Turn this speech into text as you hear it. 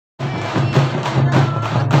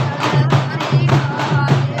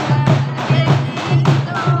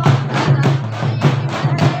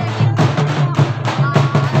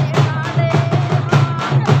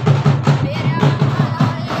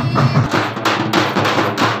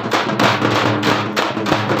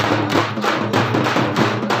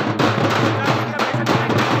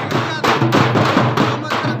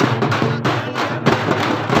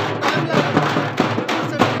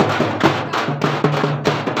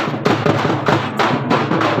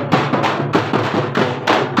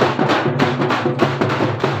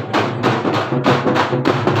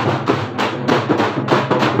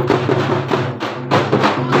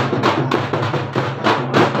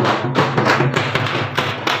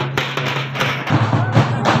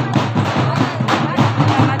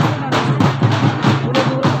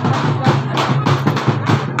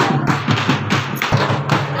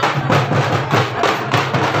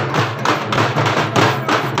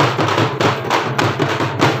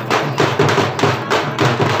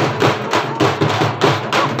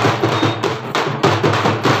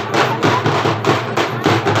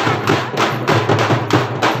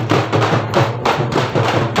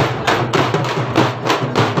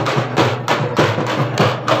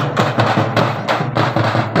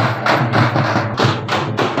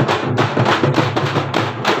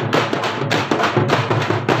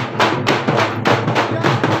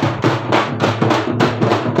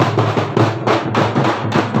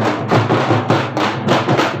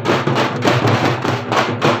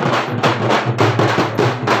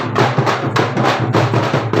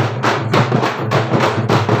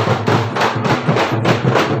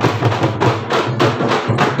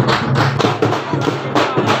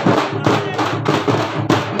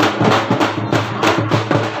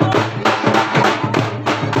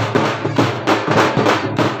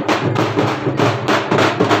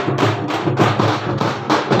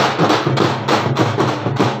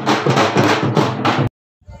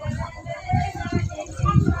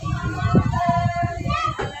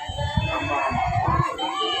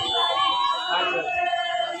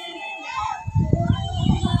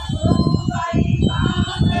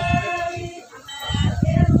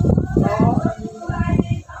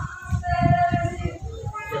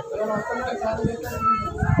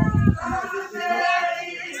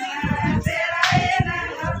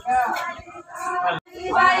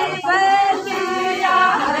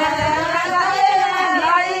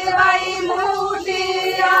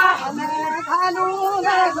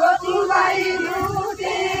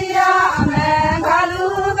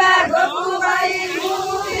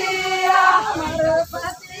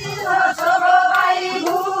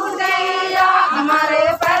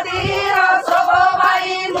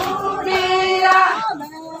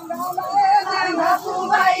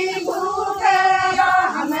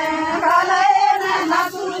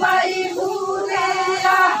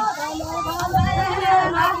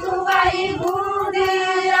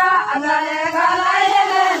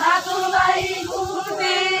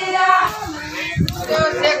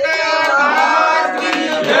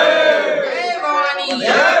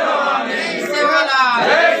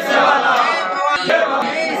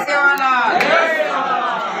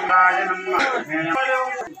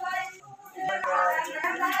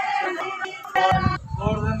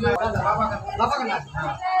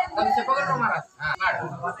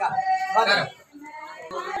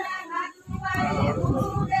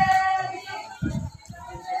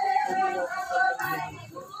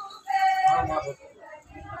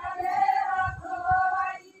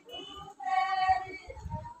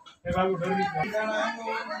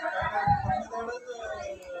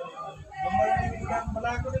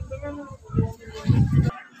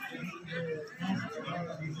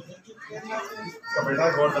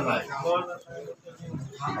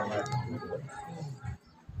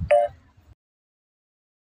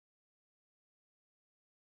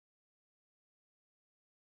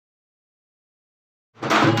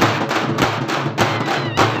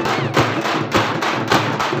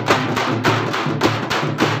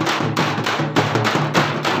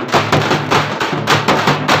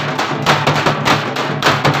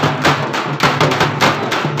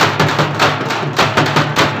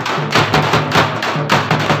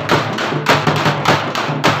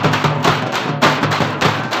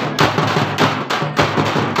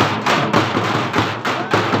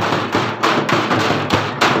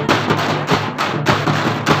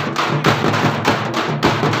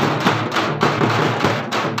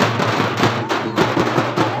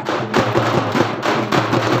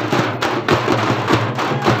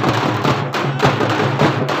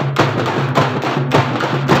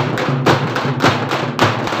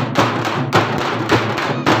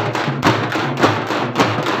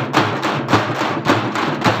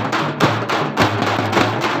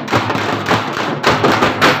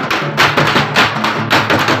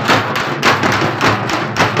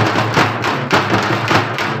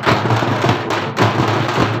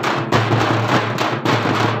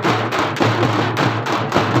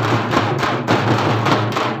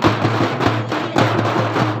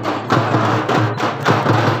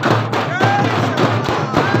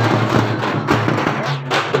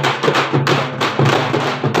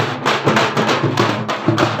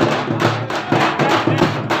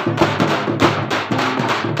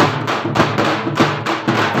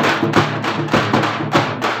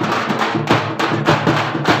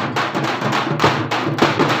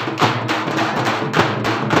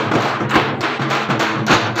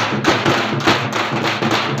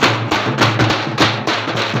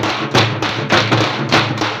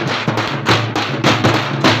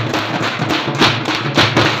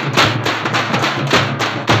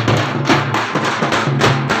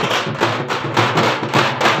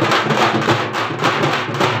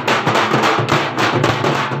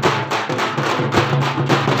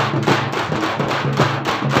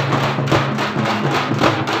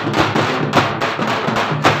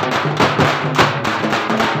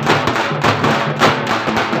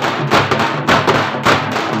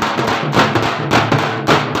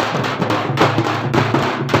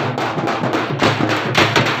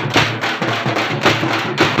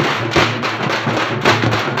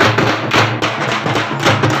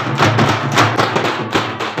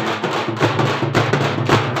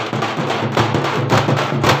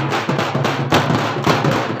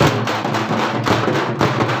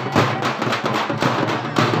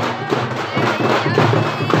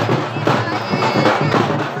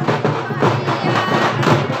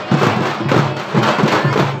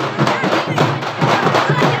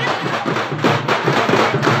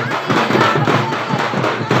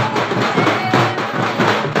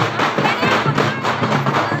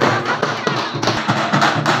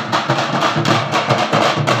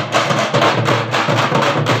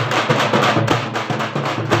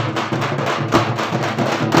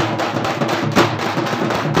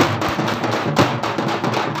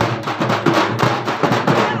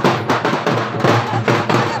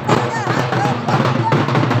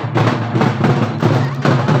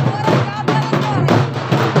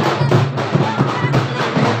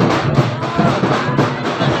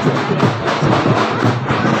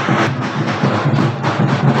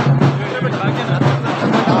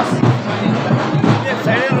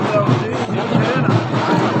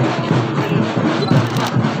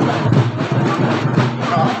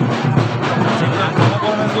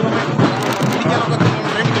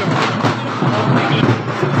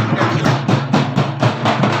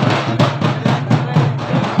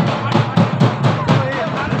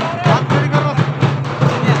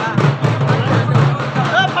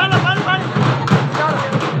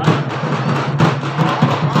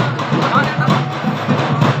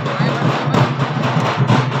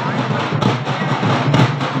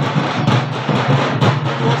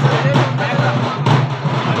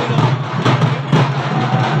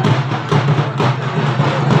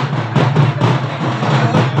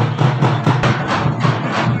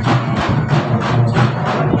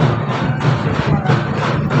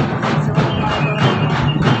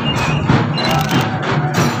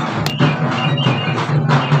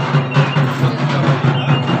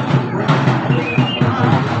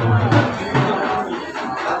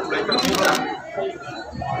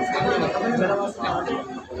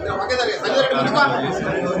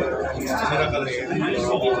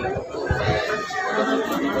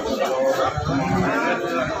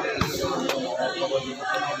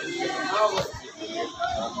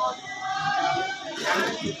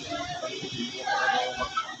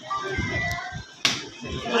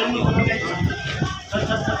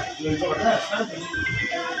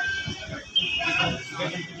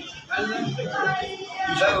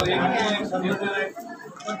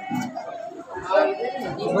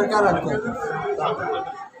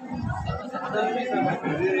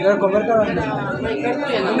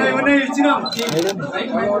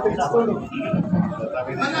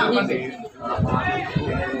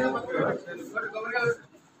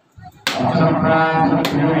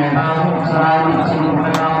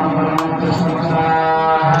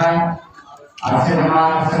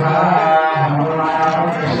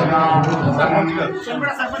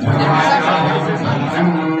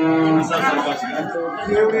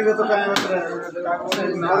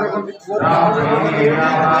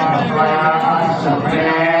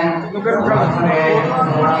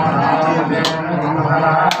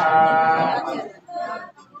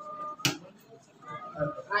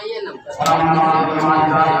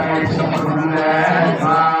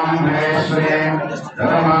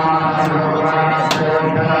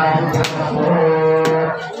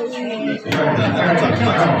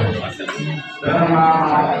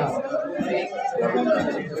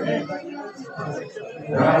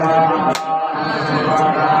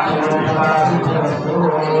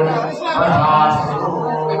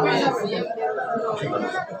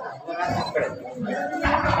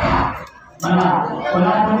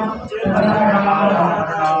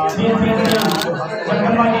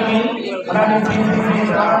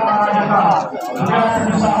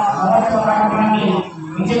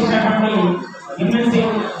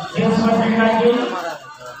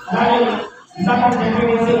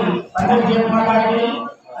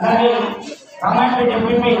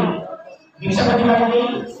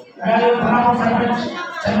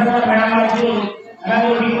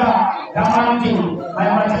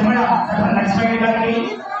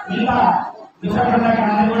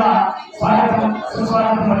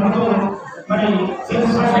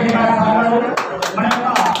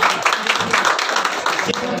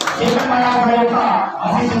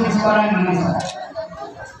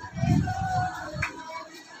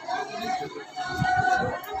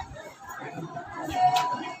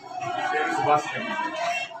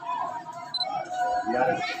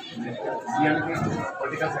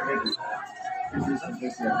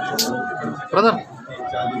Brother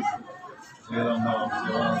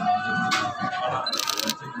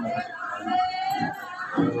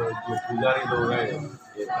जो पुजारी लोग हैं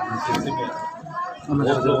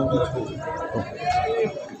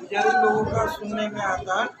पुजारी लोगों का सुनने में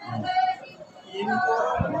आता इनको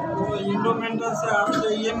वो इंडोमेंटल से आपसे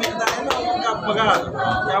ये मिलता है ना उनका पगार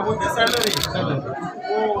क्या बोलते सैलरी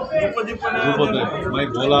वो मैं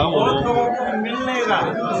बोला बहुत लोगों को मिलने का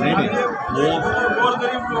नहीं वो बहुत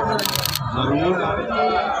गरीब लोग हैं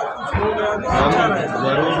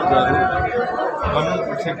जरूर कम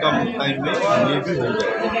से कम टाइम में ये भी हो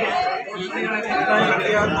जाए।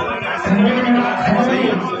 सही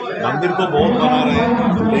है, मंदिर तो बहुत बना रहे हैं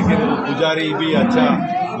लेकिन पुजारी भी अच्छा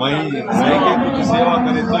वहीं रह के कुछ सेवा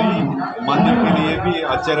करे तो ही मंदिर के लिए भी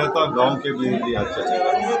अच्छा रहता, गांव के लिए भी अच्छा रहता।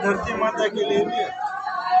 धरती माता के लिए भी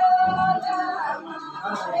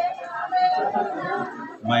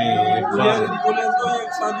मैं बोले तो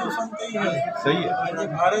एक साधु संत ही है। सही है, ये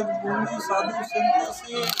भारत भूमि साधु संत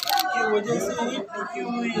से की वजह से ही टिकी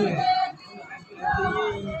हुई है। तो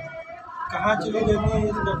ये कहाँ चले जाते हैं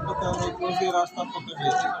इसका पता नहीं, कौन से रास्ता पकड़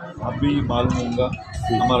लेते हैं अभी मालूम होगा।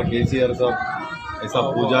 हमारा केसीआर साहब ऐसा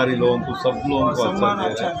पुजारी लोगों को सब लोगों को अच्छा दे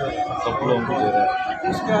रहा है, सब लोगों को दे रहा है।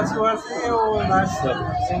 उसके आशीर्वाद से वो राज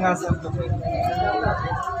सिंहासन पर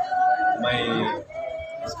मैं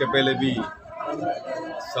इसके पहले भी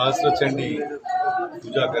सहस्त्र चंडी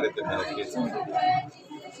पूजा करे थे मेरे केस में,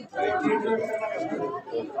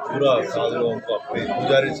 तो पूरा साल लोगों को अपने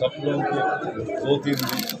पुजारी सब लोगों को 2-3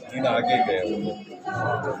 दिन आगे गए वो लोग,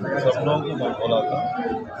 सब लोगों को मैं बोला था,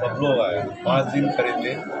 सब लोग आए 5 दिन करे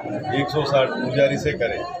थे, 160 पुजारी से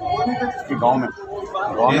करे गाँव में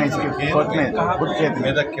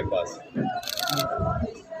मेदक के पास।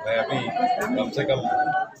 मैं अभी कम से कम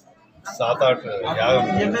 7-8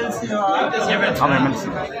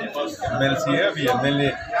 MLC है, अभी MLA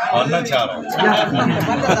बनना चाह रहा हूँ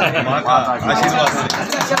माँ का आशीर्वाद से।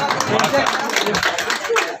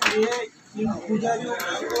 इन पुजारियों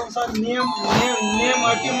का कौन सा नियम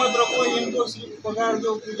अटी मत रखो, इनको सिर्फ पगार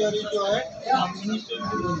जो पुजारी जो है मिनिस्टर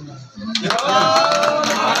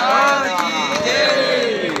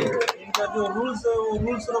इनका जो रूल्स है वो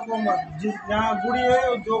रूल्स रखो मत। जिस जहाँ गुड़ी है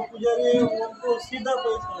जो पुजारी है उनको सीधा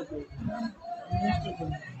पैसा दो।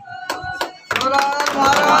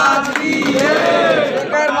 महाराज की जय,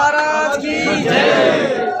 शंकर महाराज की जय।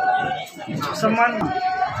 सम्मान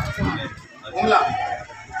उमला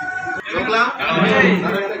उमला नहीं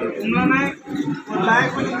लायक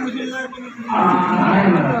मुझे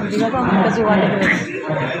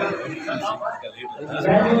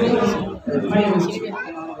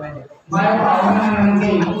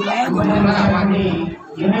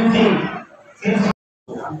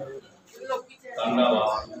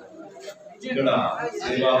ఇక్కడ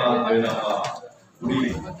సేవాలైన గుడి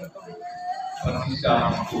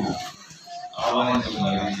ప్రతిష్టాపనకు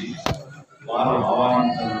ఆహ్వానించబడింది. వారు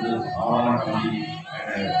ఆహ్వానించండి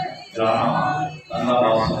గ్రామ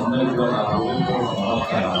తండావాసులందరూ కూడా నా హృదయపూర్వక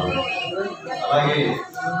నమస్కారాలు. అలాగే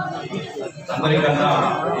అందరికన్నా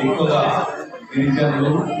ఎక్కువగా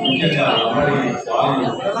గిరిజనులు ముఖ్యంగా అమ్మడి వాళ్ళు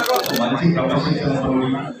మంచి క్రమశిక్షణతో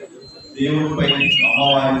దేవుడిపై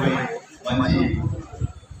అమ్మవారిపై మంచి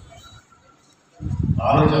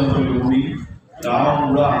ఆలోచనతో ఉండి గ్రామం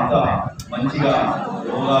కూడా అంత మంచిగా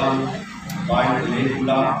రోగాలు వాటి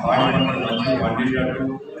లేకుండా వాటి పంటలు మంచిగా పండేటట్టు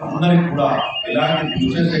అందరికి కూడా ఎలాంటి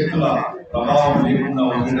దుష్ట శక్తుల ప్రభావం లేకుండా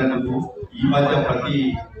ఉండేందుకు ఈ మధ్య ప్రతి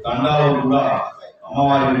తండాలో కూడా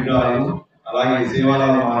అమ్మవారి విగ్రహాలు అలాగే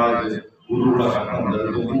సేవాలాల మహారాజు గురు కూడా కట్టడం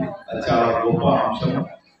జరుగుతుంది. అది చాలా గొప్ప అంశం.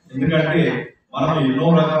 ఎందుకంటే మనం ఎన్నో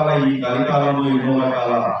రకాల ఈ కలికాలంలో ఎన్నో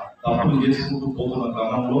రకాల తప్పులు చేసుకుంటూ పోతున్న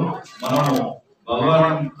క్రమంలో మనము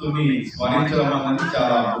భగవంతుని స్మరించడం అనేది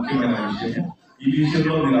చాలా ముఖ్యమైన విషయం. ఈ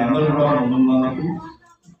విషయంలో మీరు అందరూ కూడా ముందున్నందుకు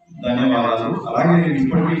ధన్యవాదాలు. అలాగే నేను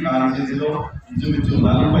ఇప్పటికీ కాన్స్టిట్యూన్సీలో ఇంచుమించు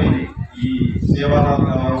 40 ఈ సేవాలు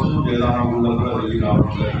కావచ్చు వేదాంతంలో కూడా వెళ్ళి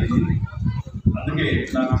రావడం జరిగింది. అందుకే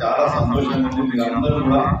నాకు చాలా సంతోషంగా ఉంది. మీరు అందరూ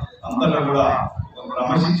కూడా అంతటా కూడా ఒక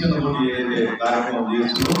క్రమశిక్షణతో ఏదైతే కార్యక్రమం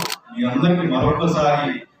చేస్తుందో మీ అందరికీ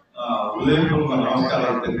మరొకసారి హృదయపూర్వక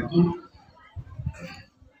నమస్కారాలు తెలుపుతూ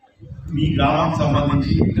మీ గ్రామానికి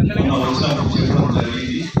సంబంధించి వచ్చినప్పుడు చెప్పడం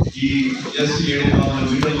జరిగింది. ఈ జస్ట్ 700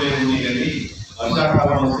 మీటర్లు ఉంది కానీ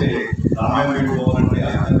వర్షాకాలం వస్తే రామాయణ పోవాలంటే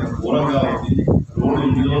అత్యంత ఘోరంగా ఉంది. రోడ్డు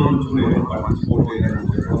ఇన్ని రోజుల నుంచి కూడా ఎవరు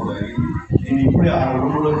పట్టించుకోవట్లేదని చెప్పడం జరిగింది. నేను ఇప్పుడే ఆ రోడ్డు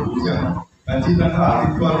కూడా చూశాను. ఖచ్చితంగా అతి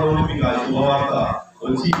త్వరలోనే మీకు ఆ శుభవార్త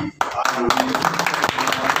వచ్చి ఆ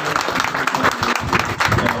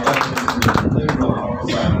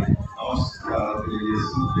నమస్కారాలు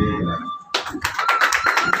తెలియజేస్తూ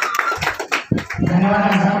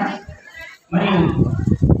ధన్యవాదాలు సార్. మరి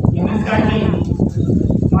ఎంఎస్ గారికి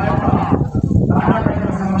మా యొక్క తాండా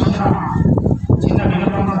ప్రజల సమస్య చిన్న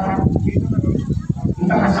వినపం సార్.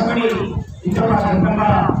 ఇంత కష్టపడి ఇంట్లో గంగమ్మ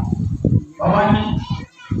భవాని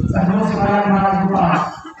సర్వశివాలయ మహారాజు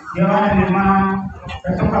దేవాలయ నిర్మాణం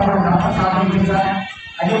ప్రతి ఒక్కరు సాధించింది సార్.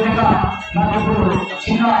 అదేవిధంగా నాకు ఇప్పుడు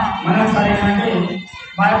చిన్న మనవి సార్ ఏంటంటే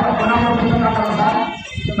మా యొక్క కొనాపూర్ పుస్తకాలు సార్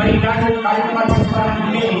మరి ఇలాంటి కార్యక్రమాలు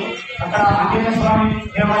చేసుకోవాలంటే అక్కడ ఆంజనేయ స్వామి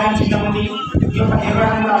దేవాలయం చిన్న ఉంది. ఈ యొక్క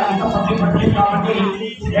దేవాలయంలో ఇంత పబ్లిక్ పట్టలేదు కాబట్టి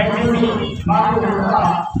దయచేసి మాకు ఒక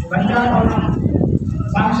బంజారా భవనం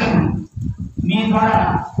ఫంక్షన్ మీ ద్వారా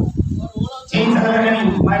చేయించగలరని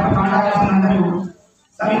మా యొక్క కాండావాసులందరూ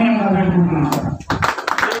సవినయంగా వేడుకుంటున్నాం సార్.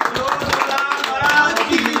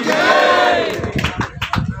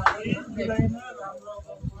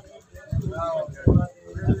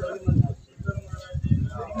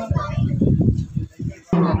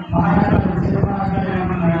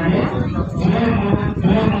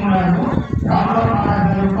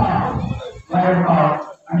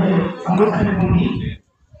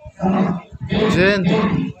 జయంతి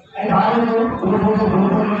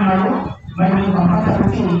మరి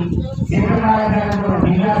కంపల్సరీ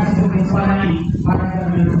తీసుకోవాలని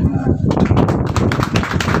మాట్లాడుతున్నారు.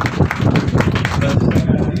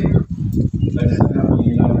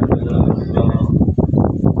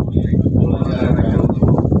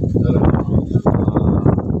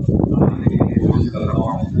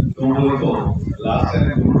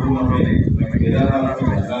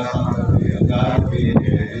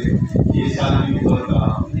 ये साल भी होगा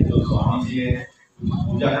जो स्वामी जी है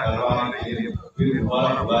पूजा करवाने के लिए फिर दोबारा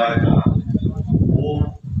बुलाया था। वो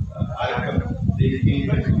कार्यक्रम देख के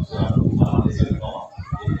मैं आपको मान दे सकता हूँ।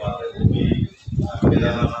 एक बात है वो भी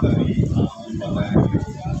केदारनाथ का भी आपको पता है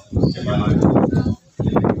उसके बारे में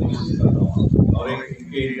कोशिश करता हूँ। और एक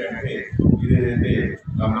घंटे धीरे धीरे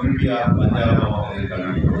कम्युनिटी आप बंजारा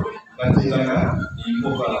ఖచ్చితంగా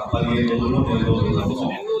ఇంకొక 15 రోజులు 10 రోజుల్లో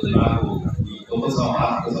నాకు ఈ కొత్త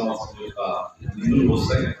ఆర్థిక సంవత్సరం యొక్క నిధులు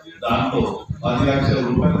వస్తాయి. దాంట్లో 10 లక్షల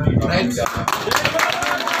రూపాయలు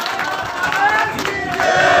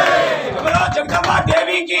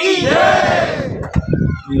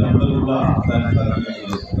మీరందరూ కూడా దాన్ని తరగతి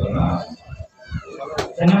చేస్తున్నా.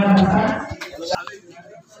 ధన్యవాదాలు సార్.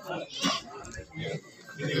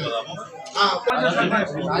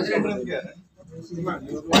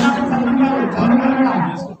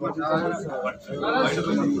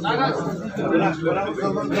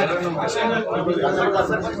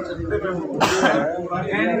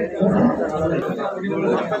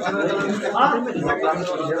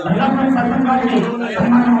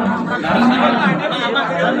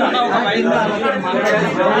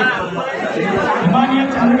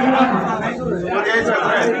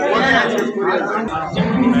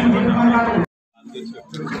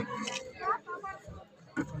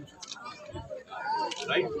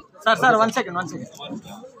 సార్ 1 సెకండ్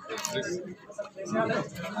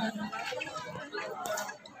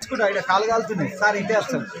కాలు కాలుతున్నాయి సార్ ఇంటే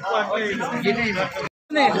వస్తాను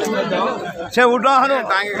उठाहनु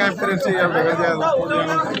टांगे कॉन्फ्रेंस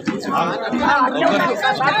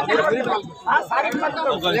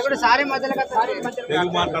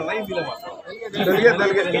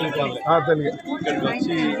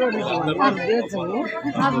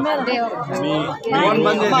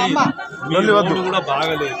కూడా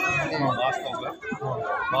బాగలేదు వాస్తవంగా.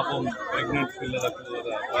 పాపం ప్రెగ్నెంట్ పిల్లలకు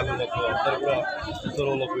బాలులకు అందరూ కూడా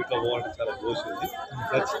ముసలోళ్ళకు ఇట్లా పోవాలంటే చాలా దోషింది.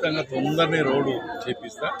 ఖచ్చితంగా తొందరనే రోడ్డు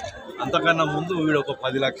చేపిస్తా. అంతకన్నా ముందు వీడు ఒక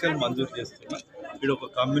 10 లక్షలు మంజూరు చేస్తున్నా. వీడు ఒక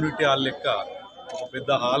కమ్యూనిటీ హాల్ లెక్క ఒక పెద్ద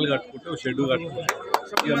హాల్ కట్టుకుంటే ఒక షెడ్ కట్టుకుంటే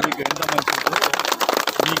ఇక మీకు ఎంత మంచి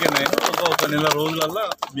మీకేనైనా ఒక నెల రోజులల్లో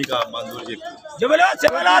మీకు ఆ మంజూరు చెప్పి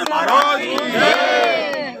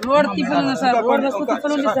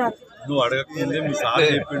నువ్వు అడగకముందే మీ సార్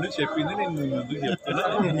చెప్పింది నేను ముందుకు చెప్తున్నా.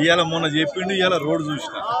 ఇవాళ మొన్న చెప్పిండు, ఇవాళ రోడ్డు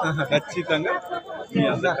చూసిన ఖచ్చితంగా మీ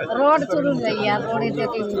అందరికీ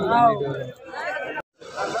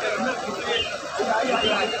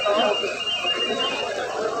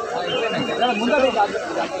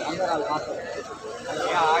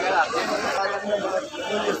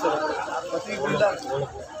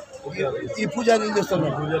ఈ పూజ నేను చేస్తాను.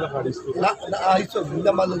 ఇస్తాను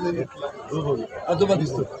అద్దుమంది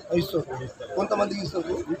ఇస్తారు, కొంతమందికి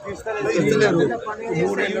ఇస్తారు, ఇస్తలేరు.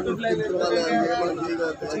 3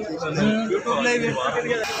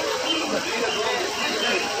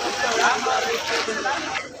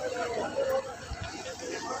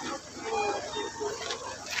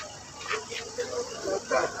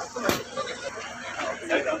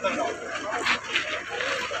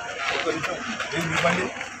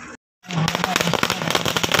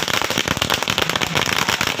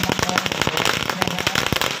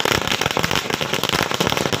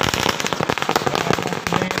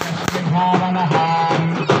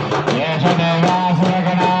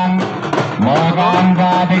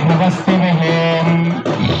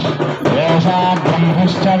 ఏళ్ళ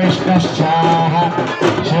ब्रह्मश्च विष्णुश्चाः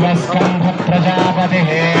शिवस्कन्ध प्रजापतिः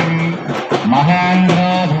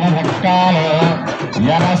महेन्द्रोऽधिभक्तालो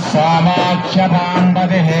यमः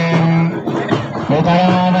सोमाख्यपाण्डतिः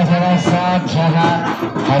उदयोनशिवसाध्यः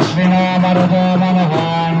अश्विनो मरुतो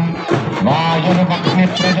मनवान्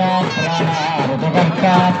वायुर्पग्निप्रजा प्राणा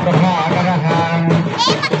ऋतुकर्ता प्रभाकरः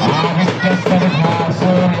आदित्यस्य विधा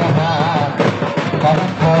सूर्यः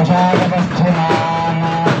कवकोशागपश्चिमान्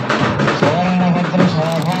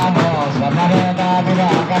सुवर्णभद्रशोभानो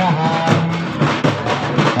समरेतादिवाकरः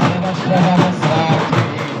सर्वश्रवसहस्राक्षी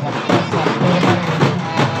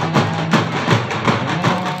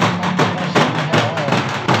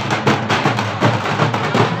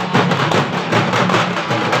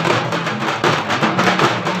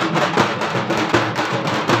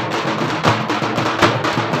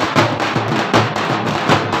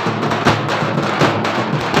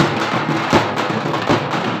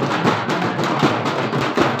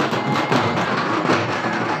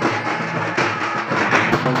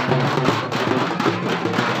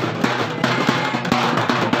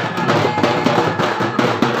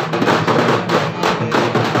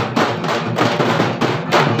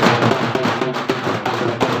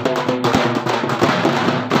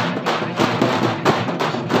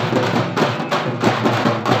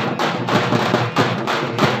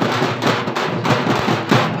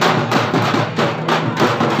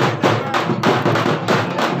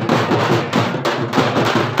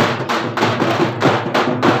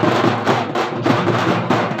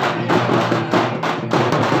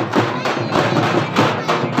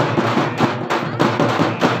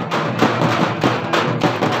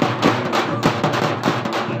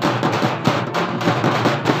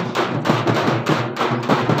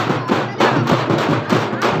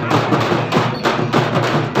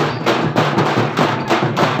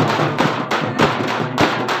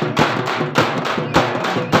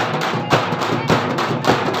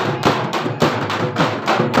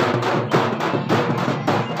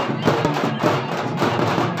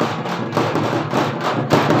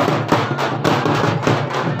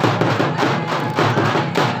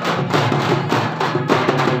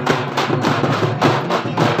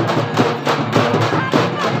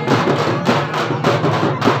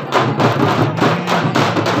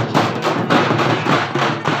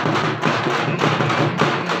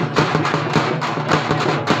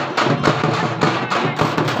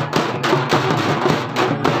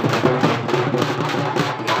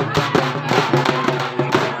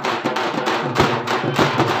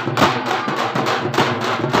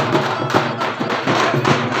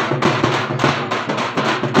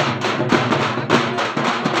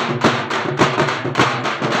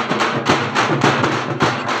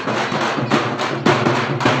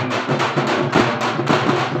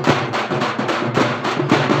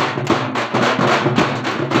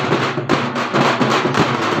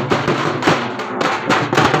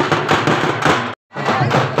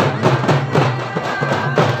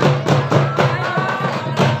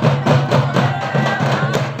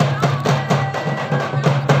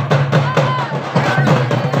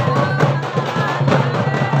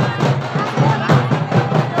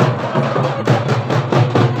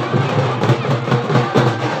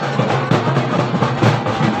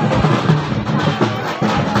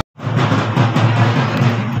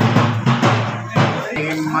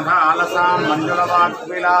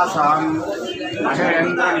తాం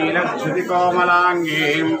మహేంద్ర నీలక్షుతి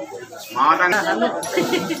కోమలాంగీం మాతంగ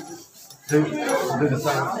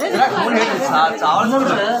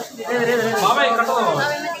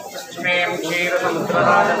లక్ష్మీం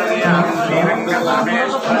క్షీరసముద్రరాజతనయాం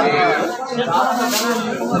శ్రీరంగపరమేశ్వరీ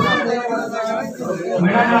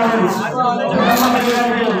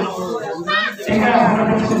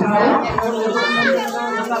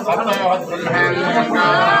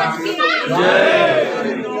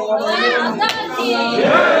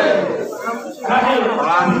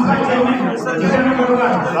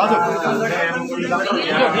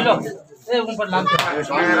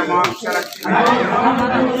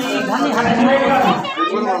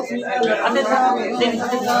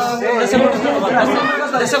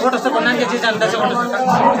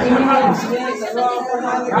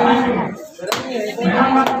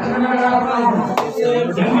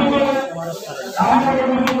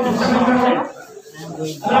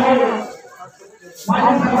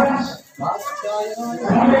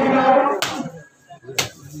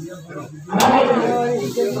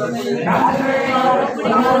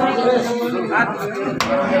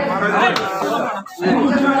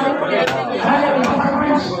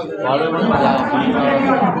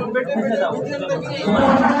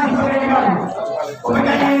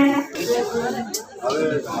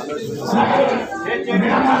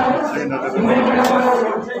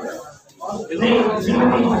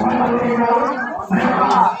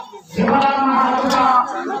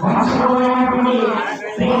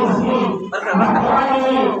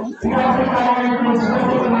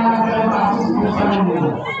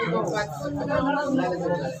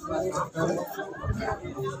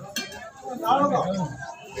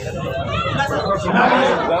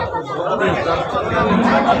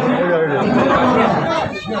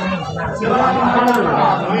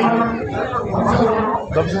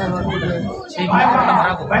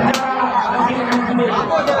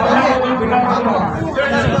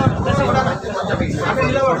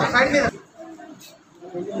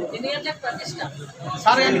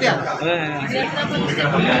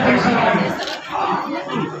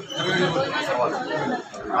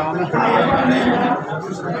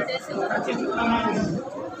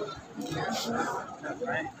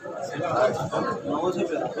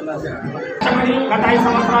గత 5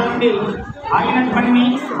 సంవత్సరాల నుండి ఆగినట్టు పనిని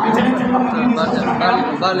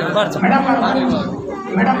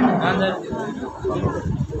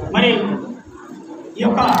మరి ఈ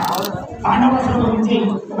యొక్క పాండవసుల గురించి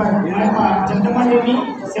జంతమందిని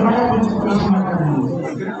శివల గురించి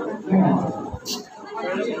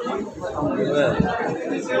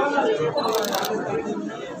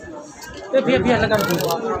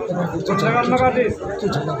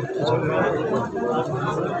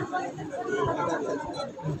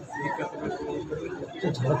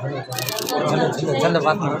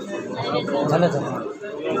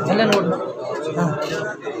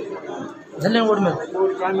झल्ले वोट में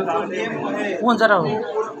कौन सा रहा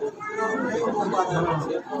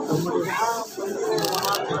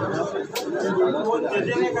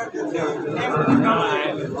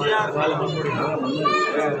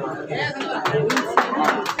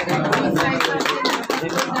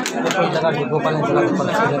गोपाल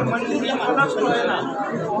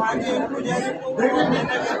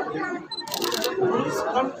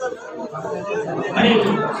మరి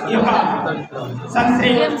ఈ యొక్క సంశ్రీ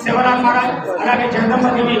శివరామ్ మహారాజ్ అలాగే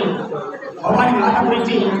జగదంబదేవి భవాని మాత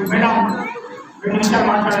గురించి మేడం 2 నిమిషాలు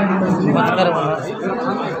మాట్లాడారు.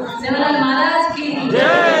 శివరామ్ మహారాజ్ కి జై,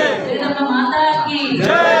 జగదంబ మాత కి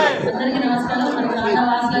జై. అందరికీ నమస్కారం. మన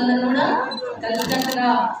తాండవాసులందరూ కూడా కలిసికట్టుగా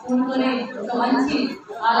కూడుకొని ఒక మంచి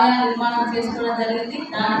ఆలయ నిర్మాణం చేసుకోవడం జరిగింది.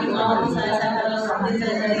 దానికి మా వంతు సహాయ సహకారాలు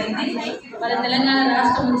అందించడం జరిగింది. మరి తెలంగాణ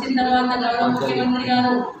రాష్ట్రం వచ్చిన తర్వాత గౌరవ ముఖ్యమంత్రి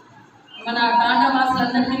గారు మన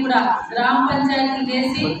తాండవాసులందరినీ కూడా గ్రామ పంచాయతీలు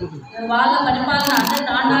చేసి వాళ్ళ పరిపాలన అంటే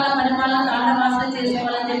తాండాల పరిపాలన తాండవాసులు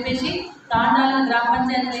చేసేవాళ్ళని చెప్పేసి తాండాలను గ్రామ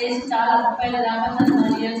పంచాయతీలు వేసి చాలా రూపాయల గ్రామ పంచాయతీ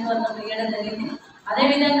మన నియోజకవర్గంలో ఇవ్వడం జరిగింది.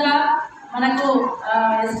 అదేవిధంగా మనకు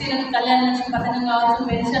ఎస్టీలకు కళ్యాణ లక్ష్మి పథకం కావచ్చు,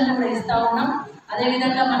 పెన్షన్లు కూడా ఇస్తూ ఉన్నాం.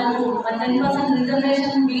 అదేవిధంగా మనకు 10%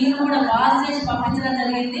 రిజర్వేషన్ బిల్లును కూడా పాస్ చేసి పంపించడం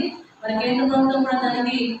జరిగింది. మరి కేంద్ర ప్రభుత్వం కూడా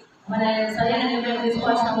దానికి మన సరైన నిర్ణయం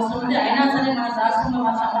తీసుకోవాల్సిన అవసరం ఉంది. అయినా సరే మన రాష్ట్రంలో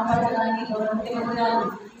మన అమలుపరచడానికి ముఖ్యమంత్రి గారు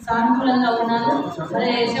సానుకూలంగా ఉన్నారు.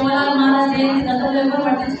 మరి శివలాల్ మహారాజ్ జయంతి గతంలో ఎవరు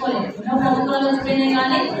పట్టించుకోలేదు. ఎన్నో ప్రభుత్వాలు వచ్చిపోయినాయి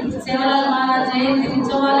కానీ శివలాల్ మహారాజ్ జయంతి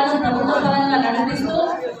ఉత్సవాలను ప్రభుత్వ పరంగా నడిపిస్తూ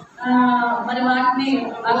మరి వాటిని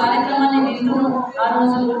ఆ కార్యక్రమాన్ని వింటూ ఆ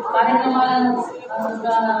రోజు కార్యక్రమాలను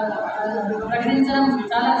ప్రకటించడం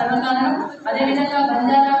చాలా గర్వకారణం. అదేవిధంగా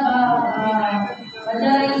బంజారా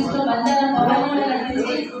హిల్స్లో బంజారా భవన్ కూడా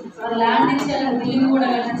కట్టించి ల్యాండ్ ఇచ్చి అక్కడ బిల్డింగ్ కూడా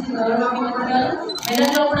కట్టించి గౌరవ ముఖ్యమంత్రి గారు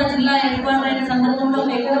మెదక్లో కూడా జిల్లా హెడ్ క్వార్టర్ అయిన సందర్భంలో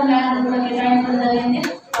ఒక ఎకరం ల్యాండ్ కూడా కేటాయించడం జరిగింది.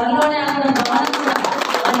 త్వరలోనే అక్కడ భవనం కూడా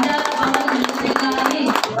బంజారా భవనం నిర్మించాలని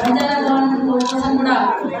బంజారా భవనం కోసం కూడా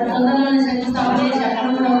తొందరలోనే శంకుస్థాపన చేసి అక్కడ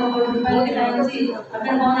కూడా ₹1 కోటి కేటాయించి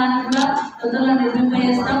అక్కడ భవనాన్ని కూడా తొందరలో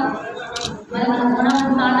నిర్మింపజేస్తాం. మరి మన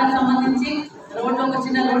కొనాపూర్ తాండాకు సంబంధించి రోడ్డు ఒక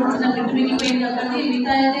చిన్న బిడ్డు మిగిలిపోయింది అక్కడికి,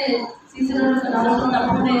 మిగతా అయితే సీసీ రోడ్డు నడుస్తూ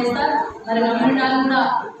తప్పకుండా చేస్తారు. మరి కమ్యూనిటాలు కూడా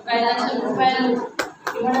ఒక ₹5 లక్షల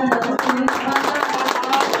ఇవ్వడం జరుగుతుంది.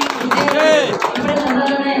 ఇప్పుడే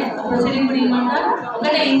తొందరలోనే ప్రొసీడింగ్ కూడా ఇవ్వమంటారు.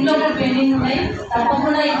 ఒకటే ఇంట్లో కూడా పెండింగ్ ఉన్నాయి,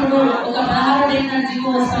 తప్పకుండా ఇప్పుడు ఒక 16వ డేట్ నాడు జీవో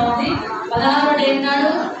వస్తూ ఉంది. 16వ డేట్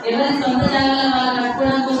నాడు ఎవరి సొంత జాగాలో వాళ్ళు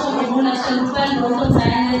కట్టుకోవడం కోసం ₹3 లక్షల ప్రభుత్వం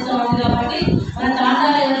సాయం చేస్తూ ఉంది. కాబట్టి మన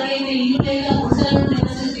తాండాలో ఎవరికైతే ఇల్లు లేక గుడిసెలను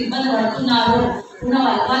నివసిస్తూ ఇబ్బంది పడుతున్నారు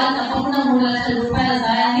ఉన్నవాళ్ళు వాళ్ళకి తప్పకుండా ₹3 లక్షల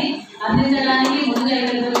సాయాన్ని అందించడానికి ముందుగా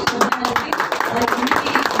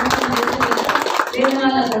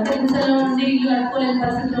వాళ్ళ పెద్ద గుడిసెలో ఉండి ఇల్లు కట్టుకోలేని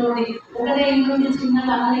పరిస్థితిలో ఉండి ఒకటే ఇల్లు నుండి చిన్న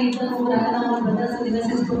అన్నది ఇద్దరు రకరకాల పెద్దలు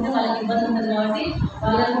నివసిస్తుంటే వాళ్ళకి ఇబ్బంది ఉంటుంది. కాబట్టి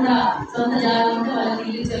వాళ్ళకు కూడా సొంత జాగా ఉంటే వాళ్ళకి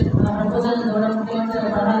ఇల్లు ఇచ్చే ప్రపోజల్ గౌరవ ముఖ్యమంత్రి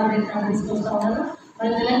తీసుకొస్తా ఉన్నారు.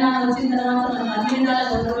 మరి తెలంగాణ వచ్చిన తర్వాత మనం అన్ని విధాల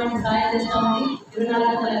గవర్నమెంట్ సహాయం చేస్తూ ఉంది. 24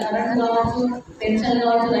 గంటల కరెంట్ కావచ్చు, పెన్షన్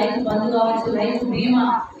కావచ్చు, రైతు బంధు కావచ్చు, రైతు బీమా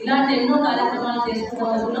ఇలాంటి ఎన్నో కార్యక్రమాలు చేసుకుంటూ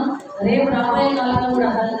వస్తున్నాం. రేపు రాబోయే కాలంలో కూడా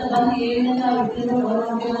దళిత బంధు ఏ విధంగా పెట్టిందో గౌరవ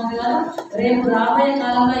ముఖ్యమంత్రి గారు రేపు రాబోయే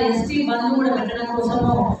కాలంలో ఎస్టీ బంధు కూడా పెట్టడం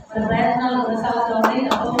కోసము మన ప్రయత్నాలు కొనసాగుతూ ఉన్నాయి.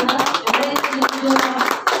 తప్పకుండా ఎవరైతే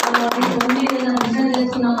మిషన్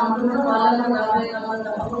చేస్తున్నాం అనుకుంటున్నారో వాళ్ళకు రాబోయే కాలంలో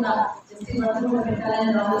తప్పకుండా ఎస్టీ బంధు కూడా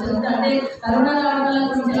పెట్టాలని ఆలోచన. అంటే కరోనా కారణాల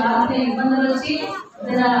గురించి ఆర్థిక ఇబ్బందులు వచ్చి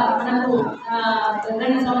మనకు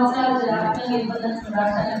 2 సంవత్సరాలు ఆర్థికంగా ఇబ్బంది వచ్చిన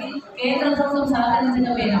రాష్ట్రానికి కేంద్ర ప్రభుత్వం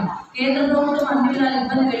సహకరించకపోయినా, కేంద్ర ప్రభుత్వం అన్ని విధాలు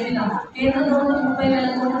ఇబ్బంది పెట్టినా, కేంద్ర ప్రభుత్వం 30,000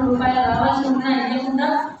 కోట్ల రావాల్సి ఉన్నా ఇవ్వకుండా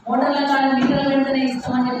మోటార్ల కాడ మీటర్లు పెడితేనే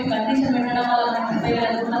ఇస్తామని చెప్పి కండిషన్ పెట్టడం వల్ల మనకు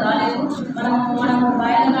 30,000 కోట్లు రాలేదు. మనం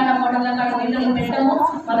బాయిల కాడ మోటార్ల కాడ మీటర్లు పెట్టాము,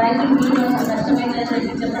 మా రైతులు బిల్లు కష్టమైందని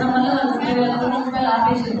చెప్పి చెప్పడం వల్ల వాళ్ళు 30,000 కోట్ల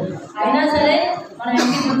ఆపేసింది. అయినా సరే మన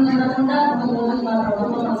ఇంటికి ఉండకుండా రోజు మన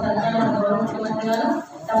ప్రభుత్వం మన సర్కారు గౌరవ ముఖ్యమంత్రి గారు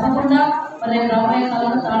తప్పకుండా మరి రాబోయే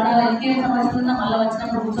కాలంలో తాండాలో ఇంకేం సమస్యలున్నా మళ్ళీ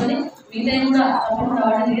వచ్చినప్పుడు కూర్చొని మిగతా కూడా తప్పకుండా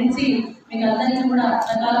వాటిని తీర్చి మీకు అందరికీ కూడా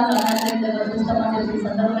సకాలంలో అన్నట్టు చూస్తామని చెప్పి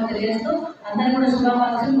సందర్భంగా తెలియజేస్తూ అందరికీ కూడా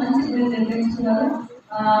శుభాకాంక్షలు. మంచి గురి నిర్వహిస్తున్నారు.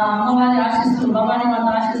 అమ్మవారి ఆశీస్సులు, భవానీ మాత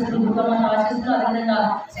ఆశీస్సులు, దుర్గమాత ఆశీస్సులు, అదేవిధంగా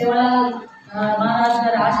శివలాల్ మహారాజు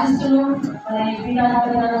గారి ఆశీస్సులు, మరి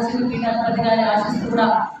పీఠాధిపతి గారు పీఠాధిపతి గారి ఆశీస్సులు కూడా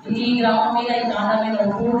ఈ గ్రామం మీద ఈ తాండా మీద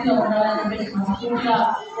పూర్తిగా ఉండాలని చెప్పేసి మనస్ఫూర్తిగా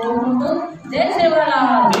కోరుకుంటూ జై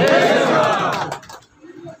శివలాల్.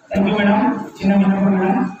 Thank you madam. చిన్న విన్నపం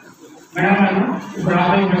మేడం గారు ఇప్పుడు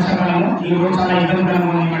రాబోయే వర్షాకాలంలో ఈ రోజు చాలా ఇబ్బందికరంగా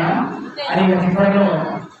ఉంది మేడం. అది త్వరలో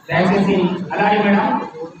దయచేసి అలాగే మేడం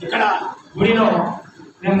ఇక్కడ గుడిలో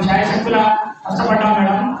మేము శాయశక్తుల కష్టపడ్డాం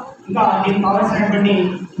మేడం. ఇంకా దీనికి కావాల్సినటువంటి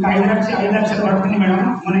ఇంకా 5 లక్షలు పడుతుంది మేడం.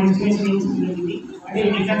 మన ఎస్టిమేషన్ జరిగింది. అదే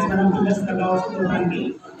డిఫెన్స్ మేడం పిల్లర్స్ కావాల్సి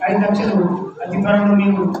 5 లక్షలు అతి త్వరలో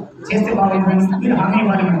మీరు చేస్తే బాగుంటుంది. మీరు హామీ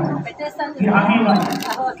ఇవ్వాలి మేడం. మీరు హామీ ఇవ్వాలి.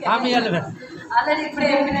 ఆల్రెడీ ఇప్పుడే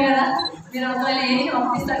చెప్పినా కదా, మీరు ఒకవేళ ఏమి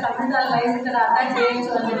పంపిస్తారు కమ్యూనిటీ లైఫ్ ఇక్కడ అటాక్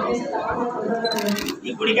చేయొచ్చు అని చెప్పేసి ఈ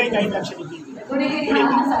గుడికి అయితే 5 లక్షలు గుడికి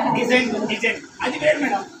డిజైన్ అది వేరు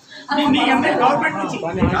మేడం. గవర్నమెంట్ నుంచి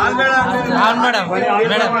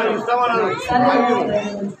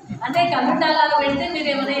అంటే కమ్యూనిటీ పెడితే మీరు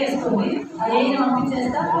ఏమైనా వేసుకోండి, అది ఏమి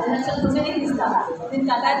పంపించేస్తా 10 లక్షల కూర్చొని ఇస్తా.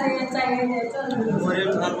 దీనికి అటాక్ చేయొచ్చా ఏం చేయొచ్చో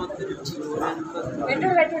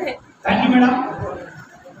పెట్టుడే. Thank you madam.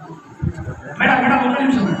 Madam madam ఒక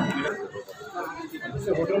నిమిషం.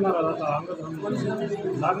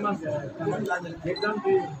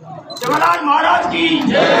 శివలాల్ మహారాజ్ కి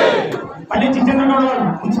పల్లి చిత్తూరు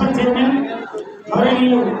మున్సిపల్ చైర్మన్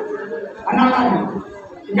గౌరవనీయులు అన్నగారు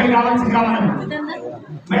ఇక్కడికి రావాల్సింది కావాలి.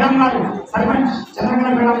 మేడం గారు సర్పంచ్ చంద్రకళ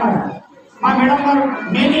మేడం గారు, మా మేడం గారు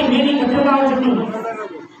మేనీ ఎప్పుడు రావాల్సింది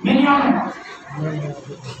మేనీ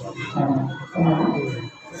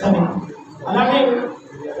సరే. అలాగే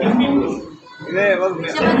ఎంపీ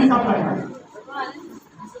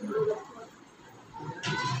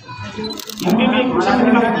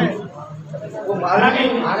అలాగే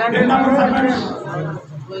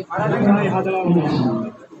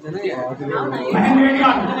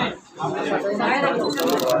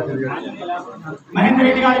మహేందర్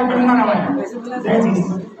రెడ్డి గారు ఇక్కడ ఉన్నారు. దయచేసి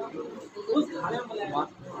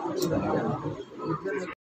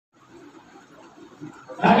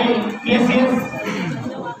అలాగే కేసీఎస్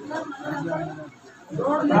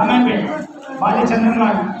రామాయణ బాలచంద్రన్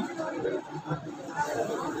గారు,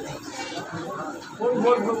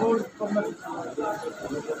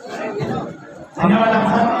 ధన్యవాదాలు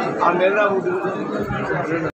సార్.